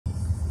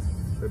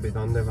Baby,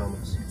 ¿dónde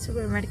vamos?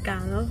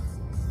 Supermercado.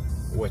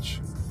 Which?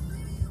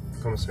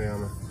 ¿Cómo se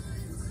llama?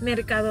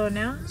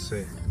 Mercadona.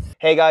 Sí.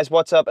 Hey guys,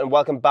 what's up and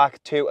welcome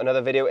back to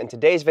another video. In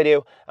today's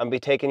video, I'm going to be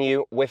taking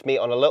you with me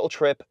on a little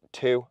trip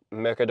to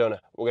Mercadona.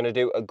 We're going to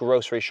do a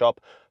grocery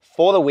shop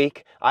for the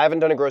week. I haven't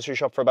done a grocery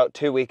shop for about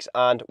 2 weeks,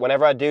 and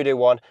whenever I do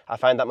one, I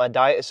find that my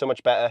diet is so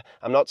much better.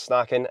 I'm not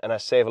snacking and I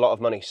save a lot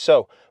of money.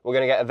 So we're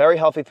going to get a very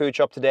healthy food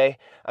shop today.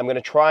 I'm going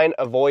to try and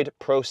avoid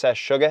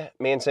processed sugar.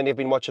 Me and Cindy have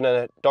been watching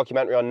a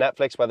documentary on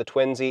Netflix where the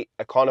twins eat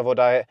a carnivore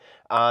diet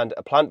and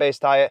a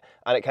plant-based diet,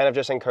 and it kind of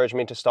just encouraged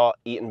me to start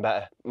eating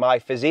better. My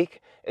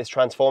physique is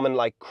transforming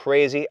like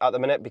crazy at the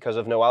minute because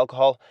of no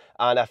alcohol,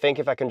 and I think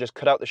if I can just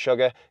cut out the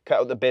sugar, cut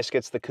out the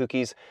biscuits, the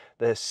cookies,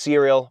 the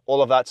cereal,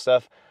 all of that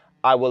stuff,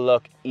 I will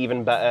look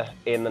even better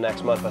in the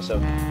next month or so.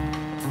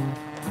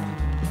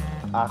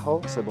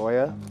 Ajo,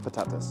 cebolla,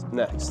 patatas.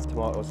 Next,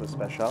 tomatoes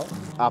especial,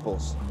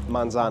 apples,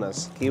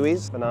 manzanas,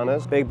 kiwis,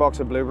 bananas, big box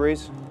of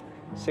blueberries,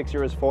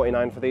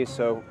 €6.49 for these,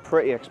 so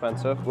pretty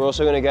expensive. We're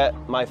also gonna get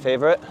my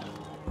favorite,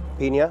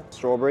 piña,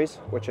 strawberries,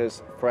 which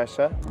is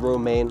fresa,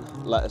 romaine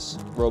lettuce,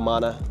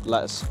 romana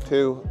lettuce,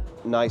 2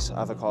 nice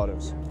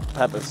avocados,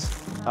 peppers.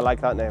 I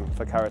like that name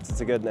for carrots,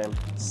 it's a good name.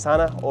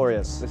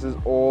 Zanahorias, this is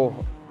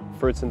all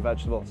fruits and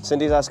vegetables.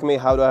 Cindy's asking me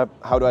how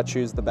do I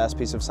choose the best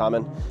piece of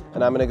salmon,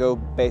 and I'm gonna go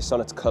based on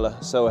its color.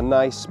 So a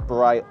nice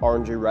bright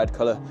orangey red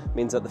color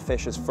means that the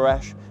fish is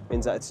fresh,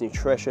 means that it's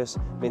nutritious,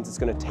 means it's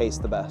gonna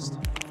taste the best.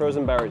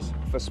 Frozen berries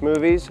for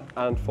smoothies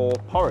and for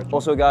porridge.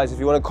 Also guys, if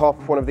you wanna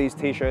cop one of these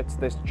t-shirts,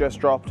 this just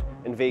dropped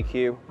in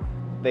VQ.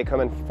 They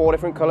come in 4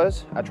 different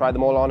colors. I tried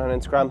them all on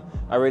Instagram.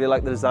 I really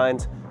like the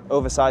designs,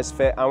 oversized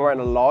fit. I'm wearing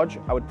a large.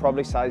 I would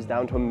probably size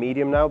down to a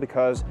medium now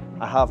because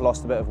I have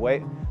lost a bit of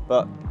weight,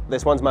 but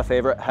this one's my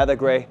favorite, heather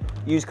gray.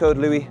 Use code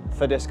Louis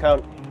for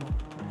discount.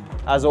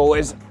 As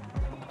always,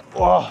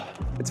 oh,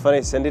 it's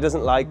funny, Cindy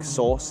doesn't like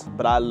sauce,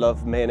 but I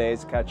love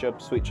mayonnaise,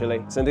 ketchup, sweet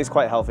chili. Cindy's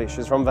quite healthy,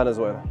 she's from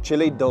Venezuela.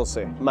 Chili dulce,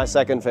 my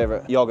second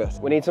favorite, yogurt.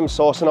 We need some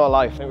sauce in our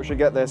life. I think we should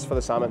get this for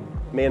the salmon.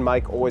 Me and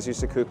Mike always used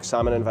to cook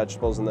salmon and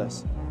vegetables in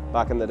this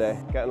back in the day.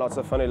 Getting lots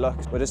of funny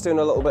looks. We're just doing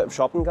a little bit of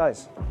shopping,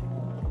 guys.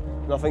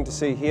 Nothing to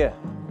see here.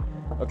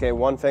 Okay,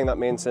 one thing that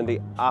me and Cindy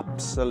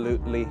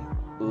absolutely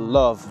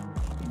love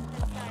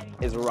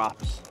is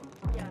wraps.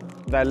 Yeah.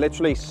 They're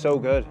literally so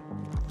good.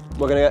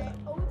 We're gonna get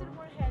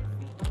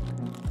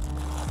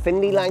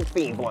Cindy likes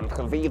these ones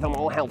because these are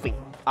more healthy.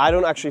 I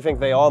don't actually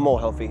think they are more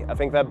healthy. I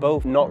think they're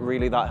both not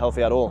really that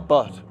healthy at all,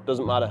 but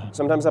doesn't matter.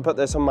 Sometimes I put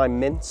this on my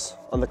mince,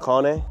 on the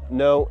carne.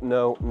 No,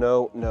 no,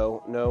 no,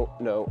 no, no,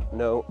 no,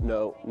 no,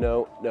 no,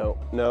 no, no,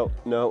 no,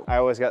 no. I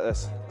always get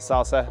this.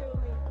 Salsa,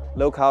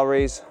 low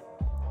calories.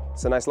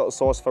 It's a nice little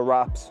sauce for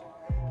wraps,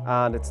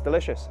 and it's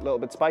delicious, a little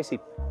bit spicy.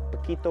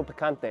 Poquito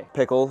picante.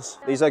 Pickles.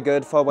 These are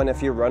good for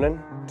if you're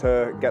running,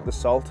 to get the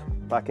salt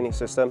back in your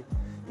system.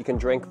 You can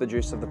drink the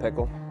juice of the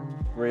pickle,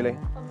 really.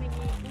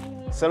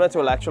 Similar to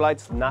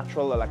electrolytes,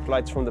 natural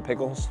electrolytes from the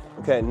pickles.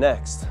 Okay,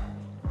 next.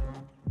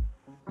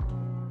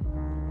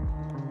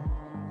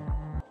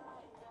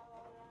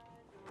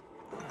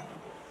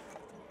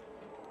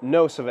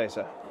 No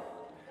cerveza.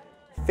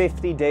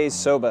 50 days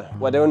sober.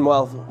 We're doing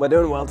well. We're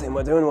doing well, team.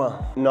 We're doing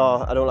well.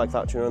 No, I don't like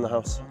that tuna in the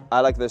house. I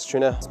like this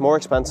tuna. It's more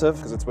expensive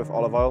because it's with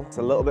olive oil. It's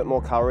a little bit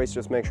more calories.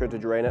 Just make sure to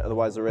drain it.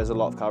 Otherwise, there is a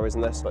lot of calories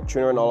in this. But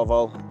tuna and olive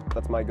oil,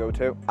 that's my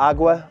go-to.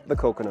 Agua, the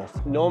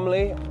coconut.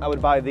 Normally, I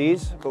would buy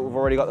these, but we've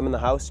already got them in the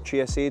house.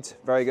 Chia seeds,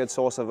 very good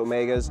source of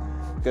omegas,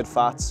 good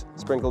fats.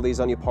 Sprinkle these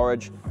on your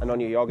porridge and on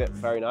your yogurt.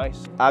 Very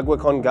nice. Agua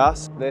con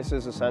gas. This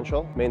is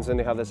essential. Me and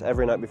Cindy have this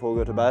every night before we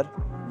go to bed.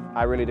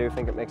 I really do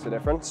think it makes a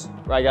difference.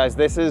 Right guys,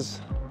 this is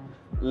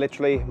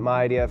literally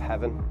my idea of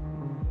heaven.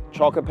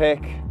 Chocolate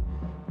pick,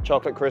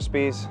 chocolate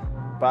Krispies,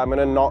 but I'm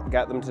gonna not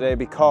get them today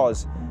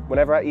because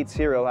whenever I eat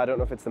cereal, I don't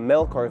know if it's the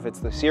milk or if it's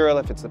the cereal,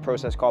 if it's the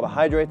processed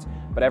carbohydrates,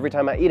 but every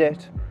time I eat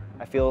it,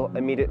 I feel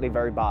immediately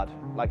very bad,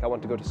 like I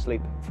want to go to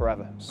sleep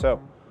forever.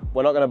 So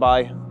we're not gonna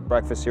buy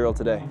breakfast cereal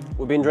today.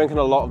 We've been drinking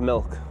a lot of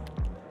milk,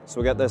 so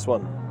we'll get this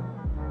one,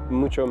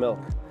 mucho milk.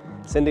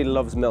 Cindy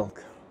loves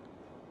milk.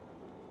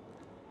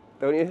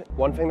 Don't you?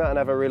 One thing that I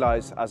never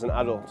realized as an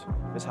adult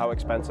is how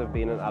expensive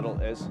being an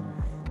adult is.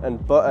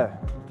 And butter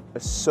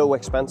is so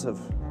expensive.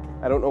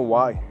 I don't know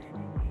why.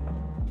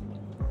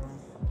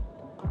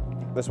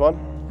 This one?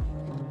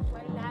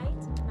 Light,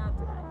 not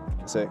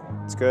light. Sick.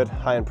 It's good,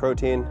 high in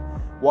protein.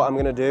 What I'm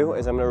gonna do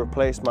is I'm gonna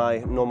replace my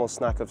normal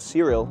snack of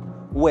cereal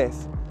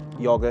with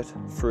yogurt,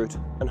 fruit,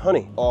 and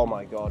honey. Oh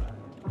my God.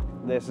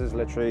 This is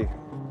literally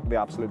the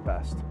absolute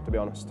best, to be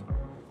honest.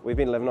 We've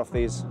been living off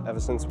these ever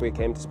since we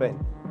came to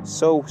Spain.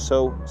 So,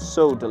 so,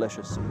 so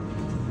delicious.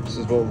 This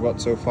is what we've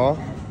got so far.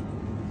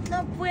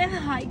 No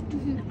puedo, ay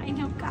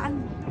no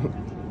can.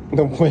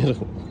 No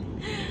puedo.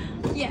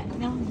 Yeah,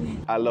 no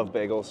puedo. I love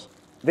bagels.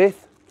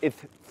 This is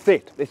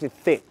fit. This is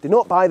fit. Do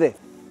not buy this.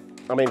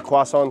 I mean,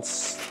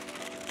 croissants,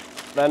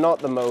 they're not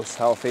the most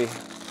healthy.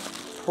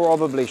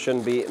 Probably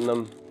shouldn't be eating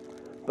them,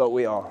 but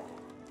we are.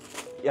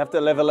 You have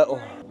to live a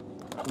little.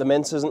 The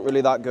mince isn't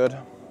really that good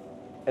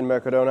in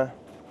Mercadona,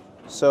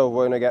 so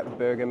we're gonna get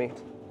burger meat.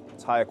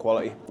 it's higher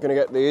quality. Gonna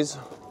get these,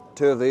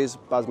 2 of these,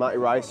 basmati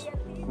rice,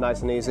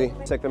 nice and easy.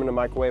 Stick them in the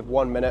microwave,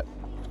 1 minute,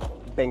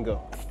 bingo.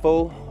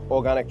 Full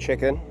organic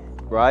chicken,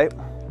 right?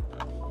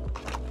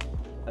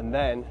 And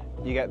then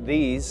you get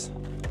these,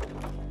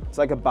 it's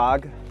like a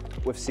bag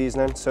with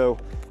seasoning. So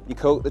you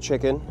coat the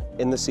chicken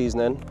in the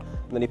seasoning,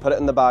 and then you put it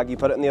in the bag, you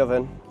put it in the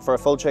oven for a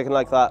full chicken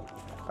like that,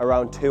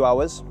 around 2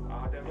 hours.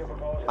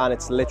 And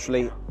it's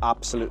literally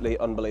absolutely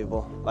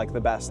unbelievable, like the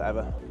best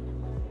ever.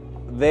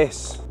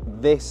 This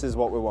is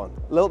what we want.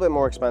 A little bit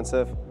more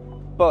expensive,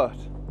 but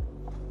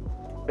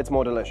it's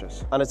more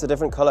delicious. And it's a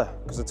different color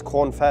because it's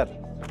corn fed,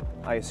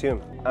 I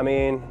assume. I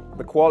mean,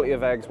 the quality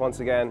of eggs, once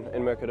again,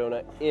 in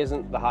Mercadona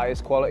isn't the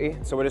highest quality.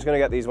 So we're just gonna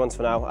get these ones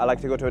for now. I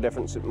like to go to a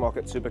different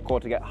supermarket,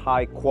 Supercore, to get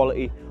high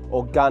quality,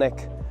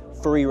 organic,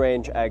 free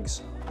range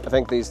eggs. I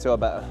think these 2 are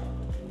better.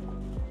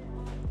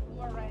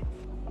 You're right.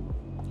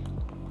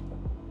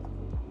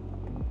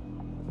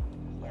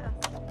 Yeah.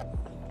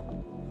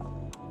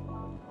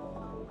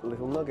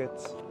 Little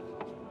nuggets.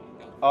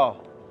 Oh,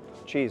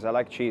 cheese, I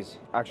like cheese.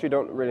 I actually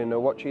don't really know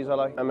what cheese I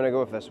like. I'm gonna go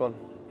with this one.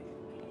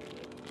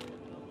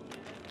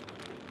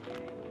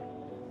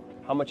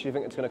 How much do you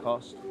think it's gonna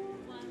cost?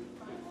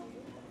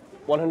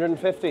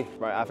 150.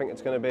 Right, I think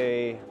it's gonna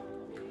be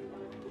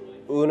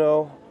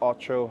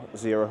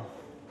 180.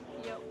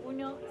 Yo,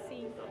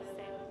 150.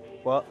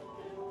 What?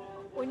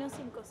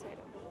 150.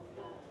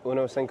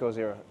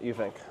 150, you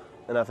think?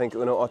 And I think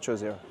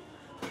 180.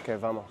 Okay,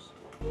 vamos.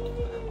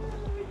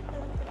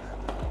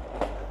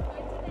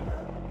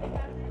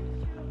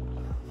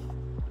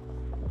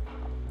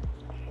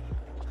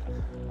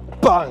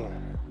 Bang!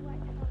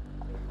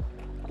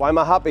 Why am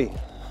I happy?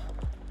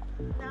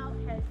 Now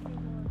healthy.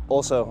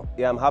 Also,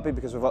 yeah, I'm happy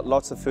because we've got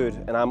lots of food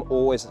and I'm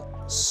always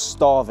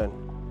starving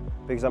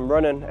because I'm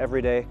running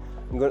every day,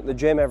 I'm going to the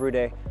gym every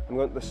day, I'm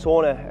going to the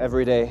sauna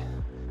every day,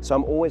 so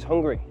I'm always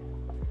hungry.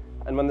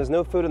 And when there's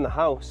no food in the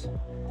house,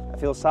 I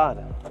feel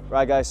sad.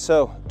 Right guys,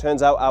 so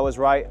turns out I was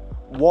right,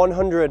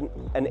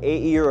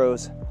 180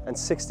 euros and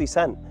 60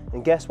 cents.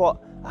 And guess what?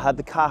 I had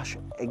the cash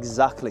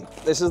exactly.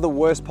 This is the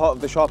worst part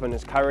of the shopping,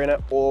 is carrying it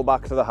all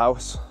back to the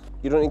house.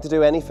 You don't need to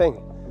do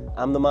anything.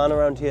 I'm the man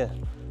around here.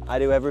 I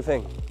do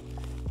everything.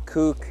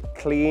 Cook,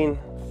 clean,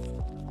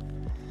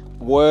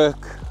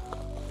 work,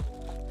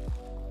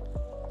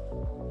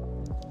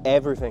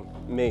 everything,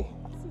 me.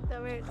 A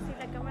ver si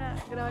la cámara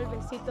graba el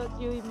besito,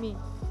 you y me.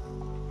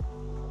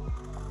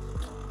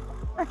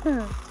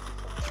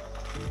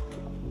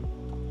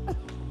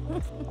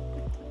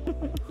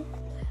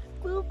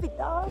 Poopy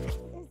dog.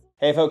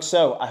 Hey folks,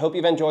 so I hope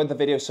you've enjoyed the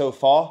video so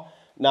far.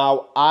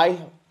 Now,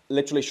 I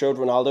literally showed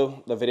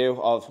Ronaldo the video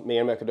of me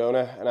in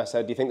Mercadona and I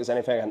said, do you think there's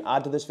anything I can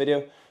add to this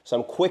video? So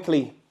I'm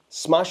quickly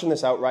smashing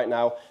this out right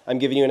now. I'm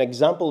giving you an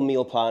example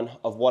meal plan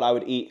of what I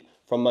would eat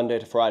from Monday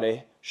to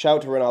Friday. Shout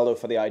out to Ronaldo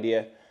for the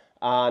idea.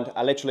 And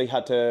I literally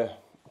had to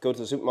go to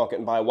the supermarket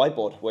and buy a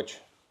whiteboard, which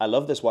I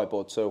love this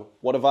whiteboard, so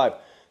what a vibe.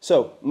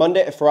 So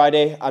Monday to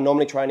Friday, I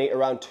normally try and eat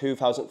around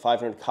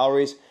 2,500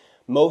 calories.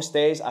 Most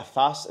days I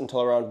fast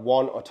until around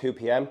 1 or 2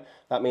 p.m.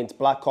 That means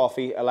black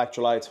coffee,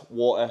 electrolytes,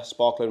 water,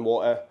 sparkling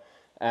water.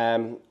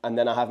 And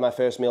then I have my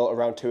first meal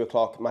around 2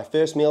 o'clock. My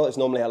first meal is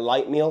normally a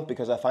light meal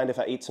because I find if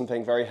I eat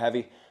something very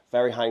heavy,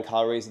 very high in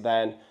calories,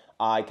 then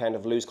I kind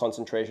of lose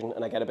concentration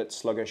and I get a bit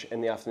sluggish in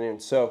the afternoon.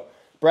 So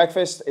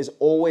breakfast is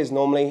always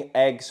normally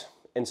eggs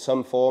in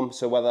some form.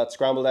 So whether that's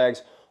scrambled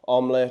eggs,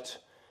 omelette,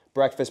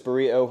 breakfast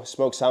burrito,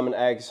 smoked salmon,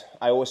 eggs.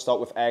 I always start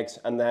with eggs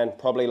and then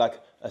probably like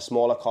a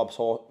smaller carb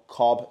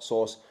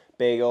sauce,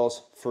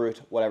 bagels,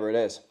 fruit, whatever it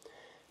is.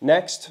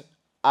 Next,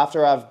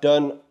 after I've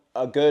done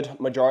a good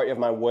majority of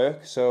my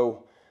work,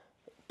 so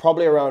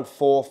probably around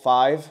 4 or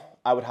 5,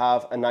 I would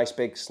have a nice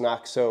big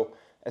snack. So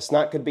a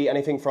snack could be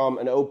anything from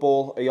an oat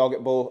bowl, a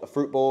yogurt bowl, a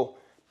fruit bowl,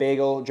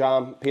 bagel,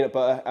 jam, peanut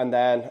butter, and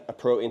then a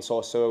protein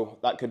source. So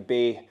that could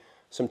be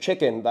some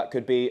chicken, that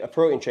could be a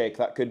protein shake,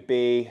 that could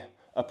be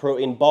a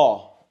protein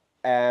bar.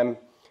 And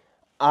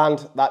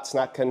that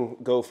snack can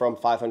go from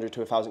 500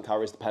 to 1,000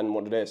 calories, depending on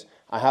what it is.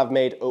 I have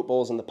made oat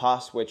bowls in the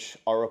past, which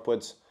are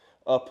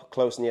up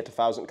close near to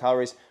 1,000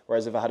 calories,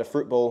 whereas if I had a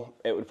fruit bowl,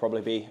 it would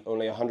probably be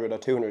only 100 or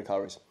 200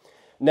 calories.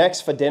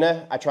 Next, for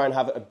dinner, I try and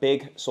have a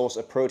big source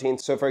of protein.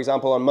 So for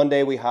example, on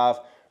Monday, we have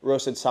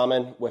roasted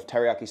salmon with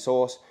teriyaki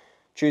sauce.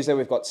 Tuesday,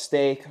 we've got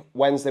steak.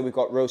 Wednesday, we've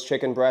got roast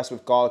chicken breast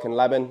with garlic and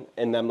lemon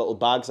in them little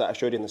bags that I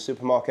showed you in the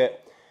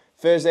supermarket.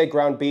 Thursday,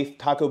 ground beef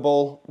taco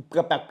bowl.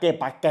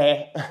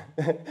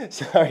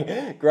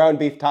 Sorry, ground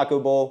beef taco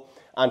bowl.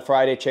 And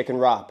Friday, chicken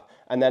wrap.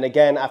 And then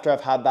again, after I've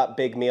had that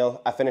big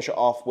meal, I finish it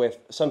off with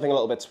something a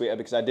little bit sweeter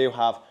because I do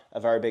have a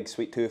very big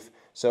sweet tooth.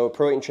 So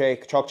protein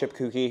shake, chocolate chip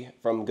cookie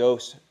from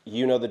Ghost.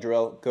 You know the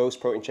drill.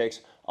 Ghost protein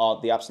shakes are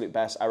the absolute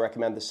best. I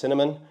recommend the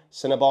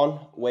Cinnabon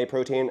whey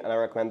protein, and I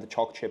recommend the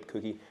chocolate chip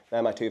cookie.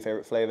 They're my 2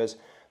 favorite flavors.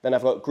 Then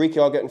I've got Greek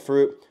yogurt and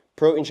fruit.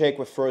 Protein shake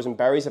with frozen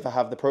berries. If I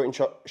have the protein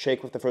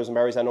shake with the frozen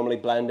berries, I normally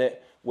blend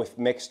it with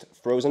mixed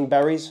frozen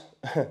berries.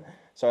 Sorry,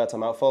 that's a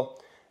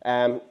mouthful.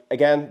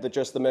 Again,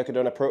 just the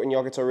Mercadona protein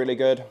yogurts are really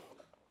good.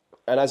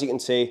 And as you can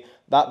see,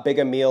 that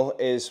bigger meal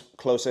is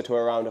closer to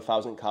around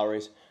 1,000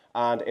 calories.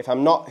 And if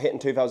I'm not hitting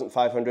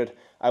 2,500,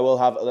 I will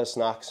have other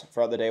snacks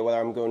throughout the day, whether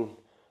I'm going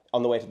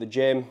on the way to the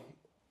gym,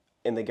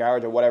 in the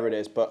garage, or whatever it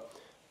is. But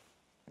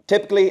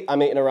typically,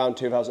 I'm eating around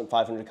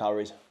 2,500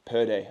 calories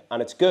per day.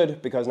 And it's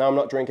good because now I'm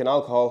not drinking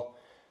alcohol.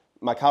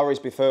 My calories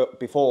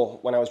before,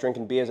 when I was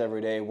drinking beers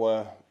every day,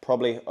 were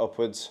probably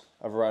upwards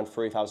of around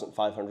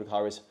 3,500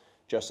 calories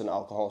just in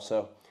alcohol.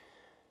 So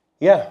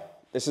yeah,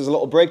 this is a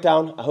little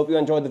breakdown. I hope you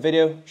enjoyed the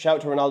video. Shout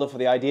out to Ronaldo for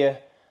the idea,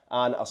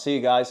 and I'll see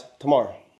you guys tomorrow.